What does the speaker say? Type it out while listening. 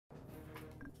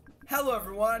Hello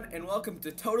everyone, and welcome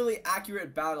to Totally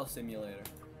Accurate Battle Simulator.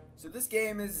 So this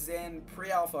game is in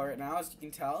pre-alpha right now, as you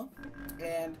can tell,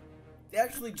 and they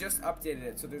actually just updated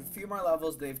it, so there's a few more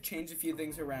levels, they've changed a few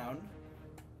things around,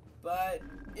 but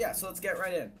yeah, so let's get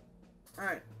right in.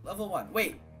 Alright, level 1.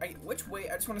 Wait, which way?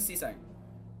 I just want to see something.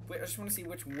 Wait, I just want to see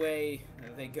which way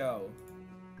they go,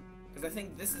 because I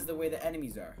think this is the way the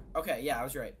enemies are. Okay, yeah, I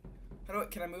was right.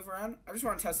 Can I move around? I just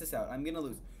want to test this out. I'm gonna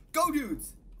lose. Go,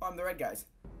 dudes! Oh, I'm the red guys.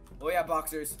 Oh yeah,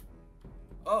 boxers.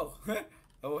 Oh,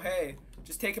 oh hey,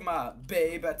 just taking my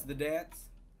babe out to the dance.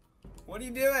 What are you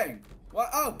doing?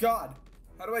 What? Oh god,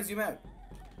 how do I zoom out?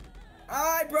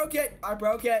 I broke it. I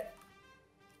broke it.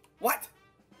 What?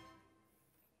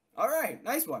 All right,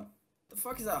 nice one. The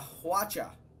fuck is a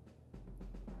Hwacha?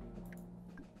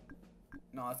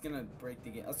 No, it's gonna break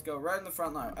the game. Let's go right in the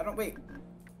front line. Wait.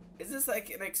 Is this like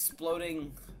an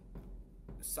exploding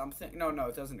something? No,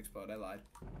 it doesn't explode. I lied.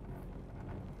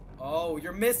 Oh,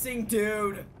 you're missing,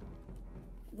 dude.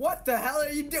 What the hell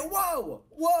are you doing? Whoa!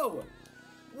 Whoa!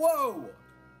 Whoa!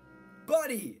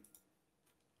 Buddy!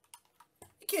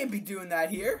 You can't be doing that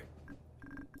here.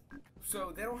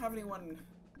 So, they don't have anyone...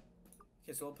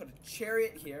 Okay, so we'll put a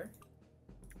chariot here.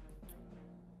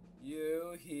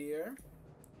 You here.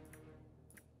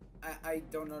 I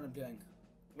don't know what I'm doing.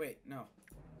 Wait, no.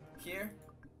 Here.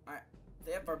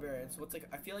 They have barbarians.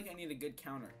 I feel like I need a good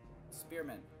counter.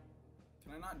 Spearmen.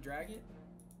 Can I not drag it?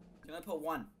 Can I put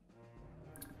one?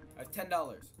 I have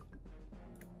 $10.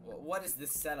 What is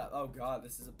this setup? Oh god,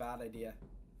 this is a bad idea.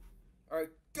 Alright,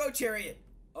 go chariot!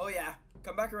 Oh yeah,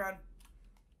 come back around.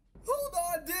 Hold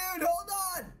on, dude, hold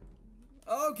on!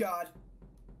 Oh god.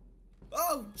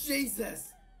 Oh,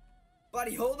 Jesus!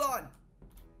 Buddy, hold on!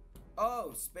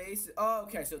 Oh, space. Oh,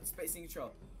 okay, so it's spacing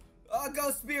control. Oh, go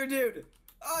spear, dude!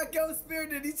 Oh, go spear,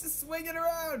 dude! He's just swinging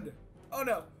around! Oh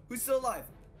no, who's still alive?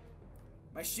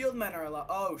 My shield men are alive.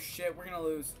 Oh shit, we're gonna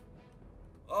lose.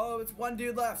 Oh, it's one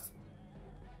dude left.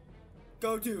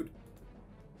 Go, dude.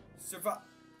 Survive.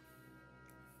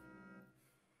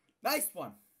 Nice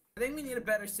one. I think we need a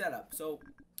better setup. So,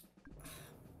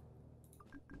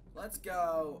 let's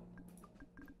go.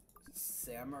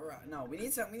 Samurai. No, we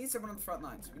need someone on the front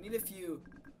lines. We need a few.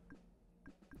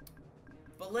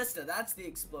 Ballista. That's the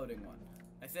exploding one,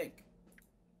 I think.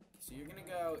 So you're gonna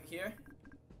go here.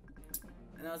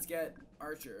 And now let's get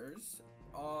archers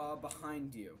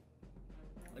behind you.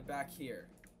 Like back here.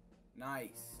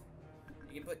 Nice.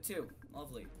 You can put two.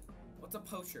 Lovely. What's a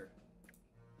poacher?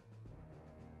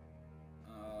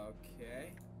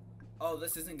 Okay. Oh,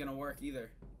 this isn't gonna work either.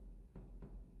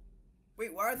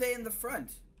 Wait, why are they in the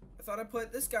front? I thought I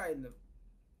put this guy in the...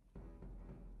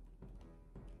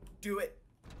 Do it.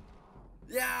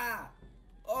 Yeah!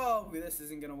 Oh, this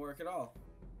isn't gonna work at all.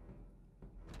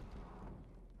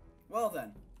 Well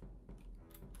then.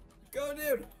 Go,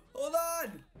 dude! Hold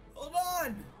on! Hold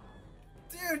on!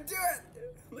 Dude, do it!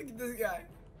 Look at this guy.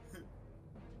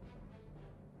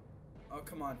 Oh,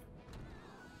 come on.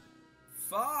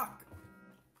 Fuck!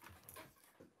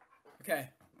 Okay.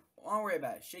 Don't worry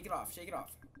about it. Shake it off. Shake it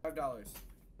off. $5.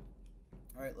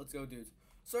 Alright, let's go, dudes.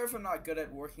 Sorry if I'm not good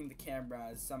at working the camera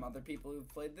as some other people who've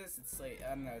played this. It's like, I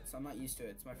don't know. I'm not used to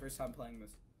it. It's my first time playing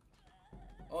this.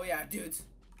 Oh, yeah, dudes.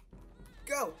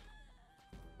 Go!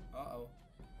 Uh-oh.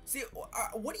 See,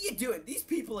 what are you doing? These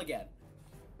people again.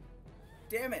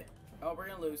 Damn it. Oh, we're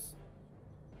gonna lose.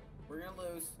 We're gonna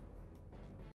lose.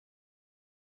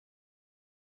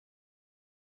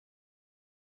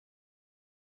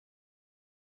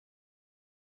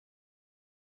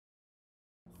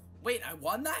 Wait, I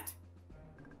won that?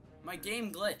 My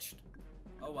game glitched.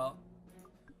 Oh, well.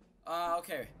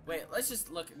 Okay. Wait, let's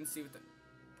just look and see what the...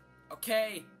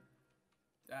 Okay.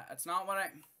 That's not what I...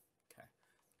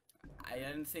 I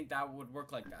didn't think that would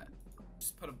work like that.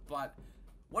 Just put a butt.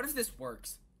 What if this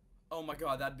works? Oh my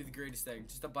god, that'd be the greatest thing.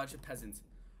 Just a bunch of peasants.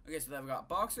 Okay, so then we've got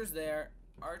boxers there,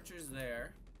 archers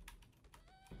there.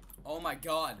 Oh my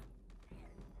god.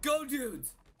 Go,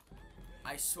 dudes!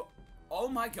 I swear. Oh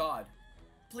my god.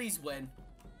 Please win.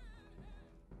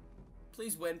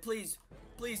 Please win, please.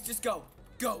 Please, just go.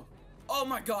 Go. Oh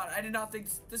my god, I did not think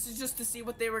this is just to see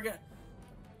what they were gonna...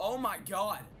 Oh my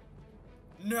god.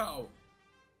 No.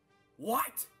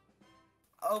 What?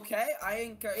 Okay,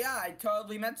 yeah, I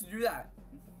totally meant to do that.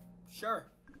 Sure.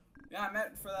 Yeah, I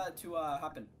meant for that to,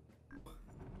 happen.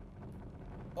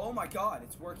 Oh my god,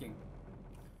 it's working.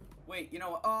 Wait, you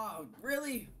know what? Oh,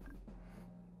 really?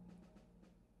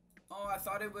 Oh, I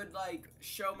thought it would, like,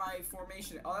 show my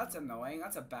formation. Oh, that's annoying.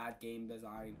 That's a bad game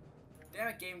design. Damn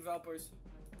it, game developers.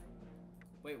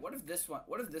 Wait, what if this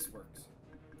works?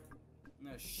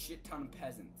 And a shit ton of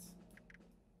peasants.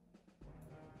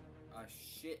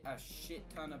 a shit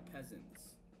ton of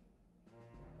peasants.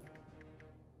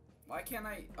 Why can't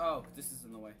I? Oh, this is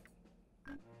in the way.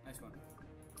 Nice one.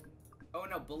 Oh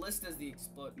no, ballista's the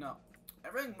explode. No,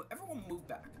 everyone move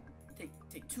back.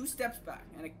 Take 2 steps back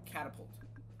and a catapult,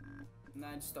 and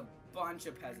then just a bunch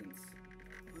of peasants.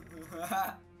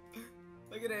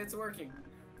 Look at it, it's working.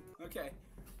 Okay.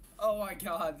 Oh my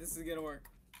god, this is gonna work.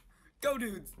 Go,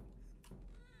 dudes.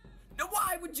 No,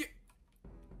 why would you?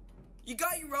 You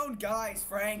got your own guys,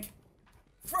 Frank.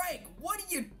 Frank, what are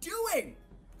you doing?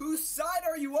 Whose side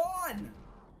are you on?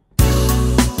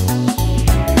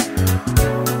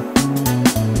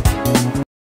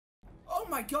 Oh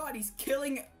my god, he's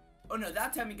killing. Oh no,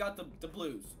 that time he got the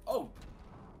blues. Oh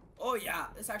yeah,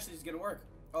 this actually is gonna work.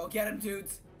 Oh, get him,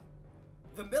 dudes.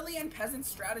 The million peasant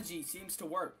strategy seems to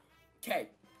work. Okay,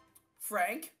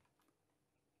 Frank,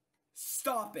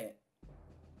 stop it.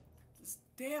 This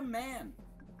damn man.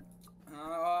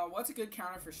 What's a good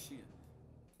counter for shield?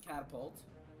 Catapult.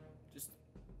 Just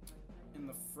in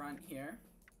the front here.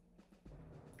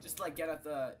 Just like get at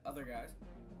the other guys.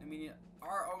 I mean,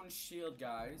 our own shield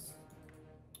guys.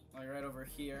 Like right over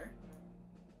here.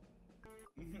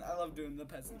 I love doing the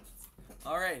peasants.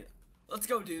 Alright, let's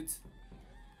go, dudes.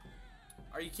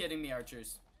 Are you kidding me,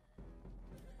 archers?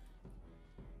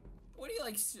 What are you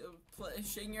like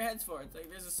shaking your heads for? It's like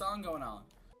there's a song going on.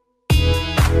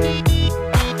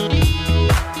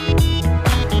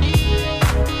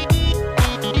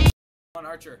 Come on,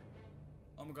 archer.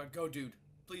 Oh my god, go, dude.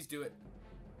 Please do it.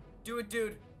 Do it,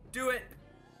 dude. Do it.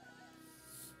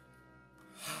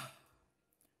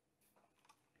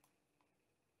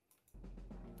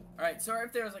 Alright, sorry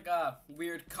if there's like a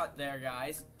weird cut there,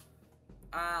 guys.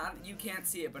 You can't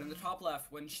see it, but in the top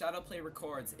left, when Shadowplay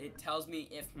records, it tells me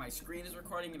if my screen is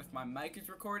recording and if my mic is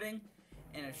recording.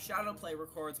 And if Shadowplay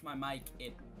records my mic,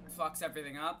 it fucks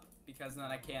everything up because then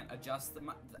I can't adjust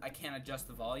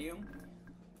the volume.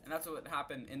 And that's what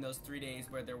happened in those 3 days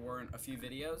where there weren't a few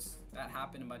videos. That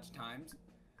happened a bunch of times.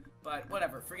 But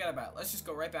whatever, forget about it. Let's just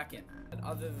go right back in. And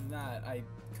other than that, I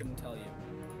couldn't tell you.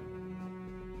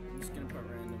 I'm just gonna put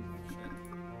random shit.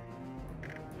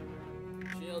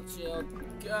 Shield,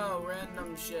 go,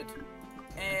 random shit.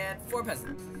 And 4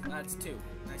 peasants. That's 2.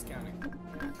 Nice counting.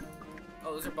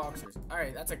 Oh, those are boxers.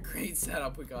 Alright, that's a great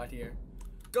setup we got here.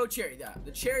 Go chariot. Yeah,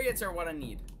 the chariots are what I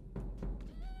need.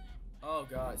 Oh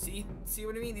god, see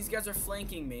what I mean? These guys are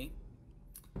flanking me.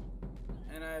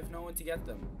 And I have no one to get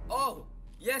them. Oh,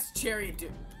 yes, chariot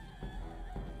dude.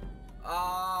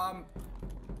 Hi,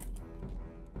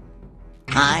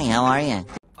 how are you?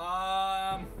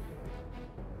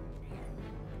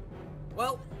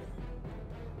 Well,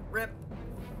 rip.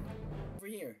 Over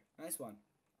here, nice one.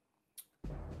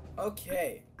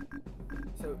 Okay,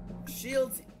 so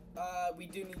shields, we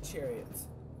do need chariots.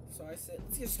 So I said,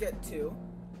 let's just get 2.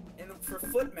 And for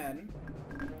footmen,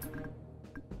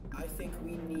 I think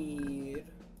we need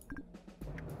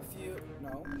a few,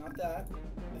 no, not that.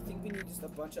 I think we need just a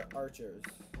bunch of archers,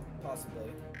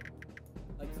 possibly.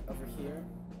 Like over here.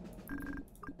 And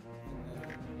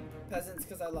then peasants,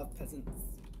 because I love peasants.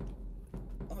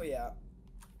 Oh yeah.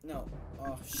 No.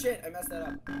 Oh shit, I messed that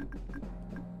up.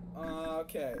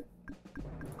 Okay.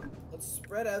 Let's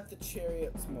spread out the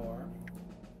chariots more.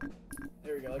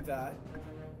 There we go, like that.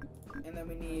 And then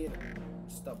we need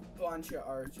just a bunch of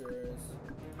archers.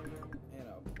 And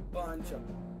a bunch of...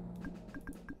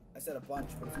 I said a bunch,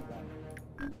 but it's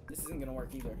 1. This isn't gonna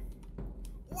work either.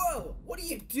 Whoa! What are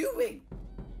you doing?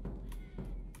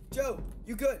 Joe,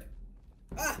 you good?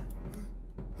 Ah!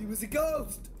 He was a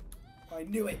ghost! I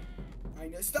knew it. I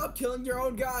knew. Stop killing your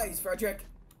own guys, Frederick.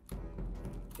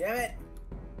 Damn it.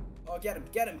 Oh, get him,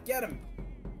 get him, get him.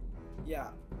 Yeah.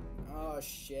 Oh,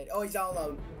 shit. Oh, he's all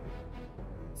alone.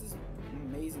 This is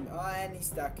amazing. Oh, and he's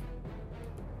stuck.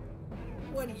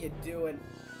 What are you doing?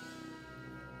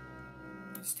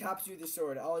 You just tap through the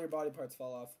sword. All your body parts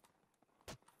fall off.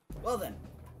 Well then.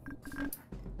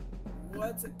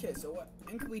 What's okay? So what?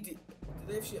 And can we do? Do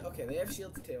they have shield? Okay, they have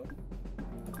shields too.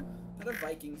 How do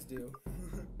Vikings do?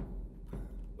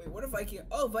 Wait, what do Vikings?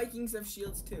 Oh, Vikings have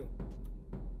shields too.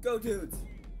 Go, dudes!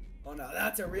 Oh no,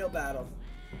 that's a real battle.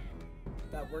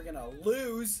 That we're gonna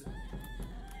lose.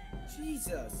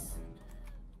 Jesus.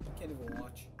 Can't even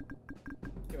watch.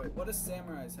 Okay, wait, what do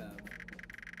samurais have?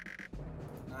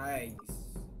 Nice.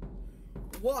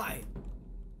 Why?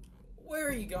 Where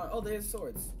are you going? Oh, they have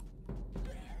swords.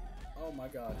 Oh my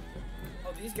god.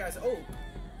 Oh, these guys. Oh,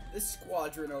 this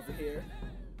squadron over here.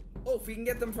 Oh, if we can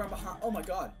get them from behind. Oh my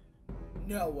god.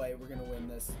 No way we're gonna win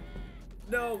this.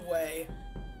 No way.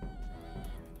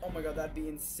 Oh my god, that'd be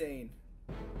insane.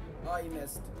 Oh, you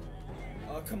missed.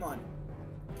 Oh, come on.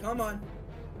 Come on.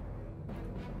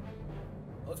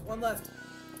 Oh, it's one left.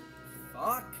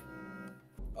 Fuck.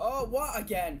 Oh, what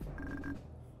again?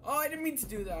 Oh, I didn't mean to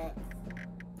do that.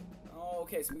 Oh,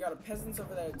 okay, so we got a peasants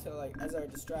over there to like as our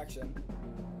distraction.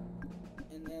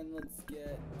 And then let's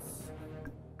get.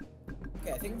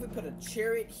 Okay, I think if we put a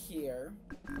chariot here,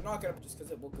 I'm not gonna just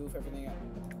because it will goof everything up.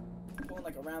 Pulling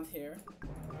like around here.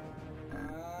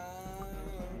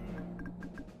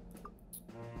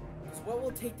 So what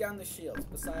will take down the shields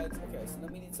besides? Okay, so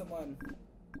then we need someone.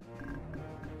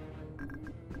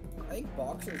 I think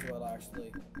boxers will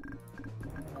actually.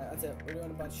 That's it. We're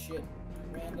doing a bunch of shit.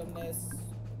 Randomness.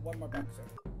 One more boxer.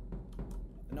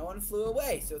 No one flew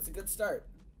away, so it's a good start.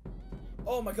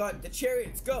 Oh my god, the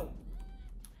chariots, go!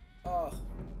 Oh,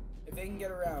 if they can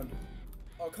get around.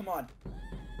 Oh, come on.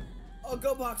 Oh,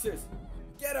 go boxers!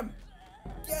 Get him!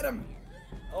 Get him!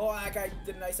 Oh, that guy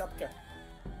did a nice uppercut.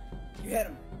 You hit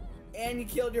him. And you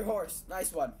killed your horse.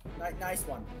 Nice one. Nice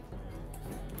one.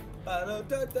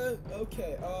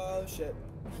 Okay, oh shit.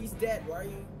 He's dead, why are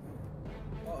you?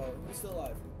 Uh-oh, he's still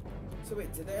alive. So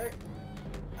wait, did they?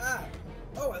 Ah!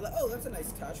 Oh, that's a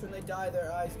nice touch. When they die,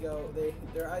 their eyes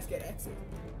get exit.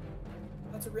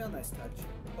 That's a real nice touch.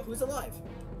 Oh, who's alive?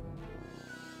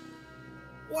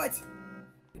 What?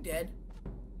 You dead?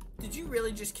 Did you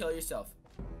really just kill yourself?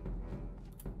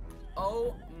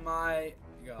 Oh my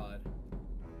god.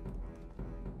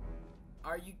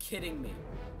 Are you kidding me?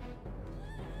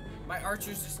 My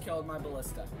archers just killed my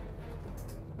ballista.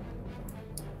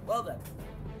 Well then.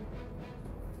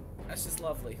 That's just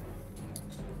lovely.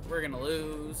 We're gonna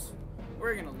lose.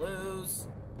 We're gonna lose.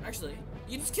 Actually,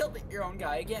 you just killed your own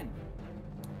guy again.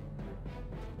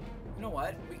 You know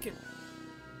what? We could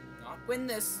not win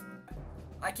this.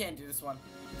 I can't do this one.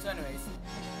 So anyways,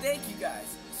 thank you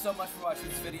guys so much for watching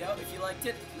this video. If you liked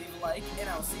it, leave a like, and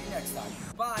I'll see you next time.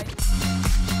 Bye!